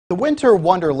The winter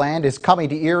wonderland is coming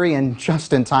to Erie and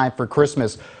just in time for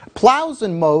Christmas. Plows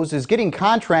and Mows is getting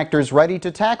contractors ready to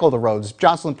tackle the roads.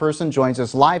 Yoselin Person joins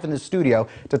us live in the studio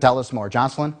to tell us more.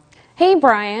 Yoselin? Hey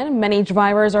Brian, many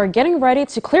drivers are getting ready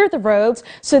to clear the roads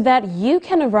so that you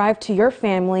can arrive to your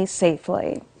family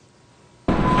safely.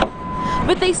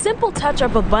 With a simple touch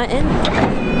of a button,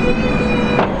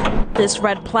 this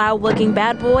red plow-looking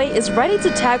bad boy is ready to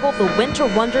tackle the winter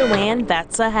wonderland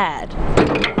that's ahead.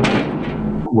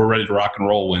 We're ready to rock and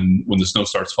roll when the snow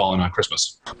starts falling on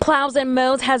Christmas. Plows and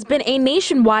Mows has been a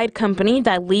nationwide company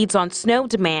that leads on snow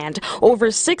demand.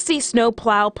 Over 60 snow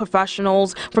plow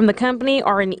professionals from the company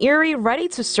are in Erie ready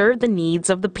to serve the needs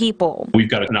of the people. We've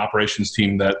got an operations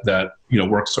team that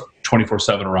works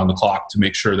 24/7 around the clock to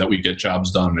make sure that we get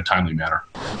jobs done in a timely manner.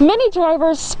 Many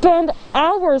drivers spend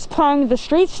hours plowing the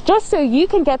streets just so you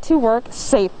can get to work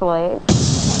safely.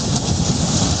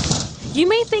 You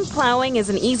may think plowing is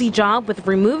an easy job with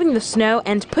removing the snow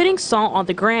and putting salt on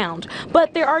the ground,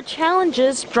 but there are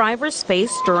challenges drivers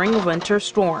face during winter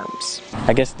storms.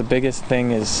 I guess the biggest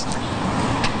thing is,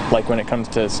 like when it comes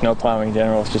to snow plowing in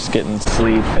general, is just getting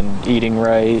sleep and eating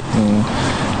right and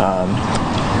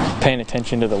paying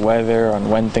attention to the weather on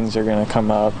when things are going to come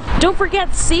up. Don't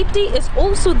forget, safety is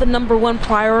also the #1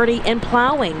 priority in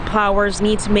plowing. Plowers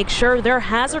need to make sure their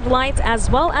hazard lights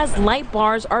as well as light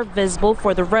bars are visible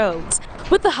for the roads.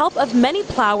 With the help of many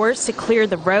plowers to clear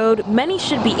the road, many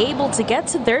should be able to get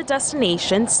to their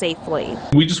destination safely.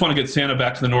 We just want to get Santa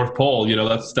back to the North Pole.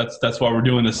 That's why we're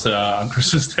doing this on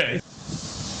Christmas Day.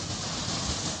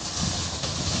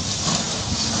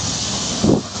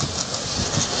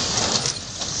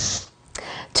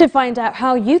 To find out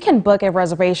how you can book a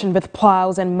reservation with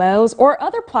Plows and Mows or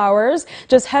other plowers,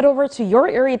 just head over to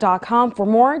YourErie.com for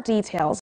more details.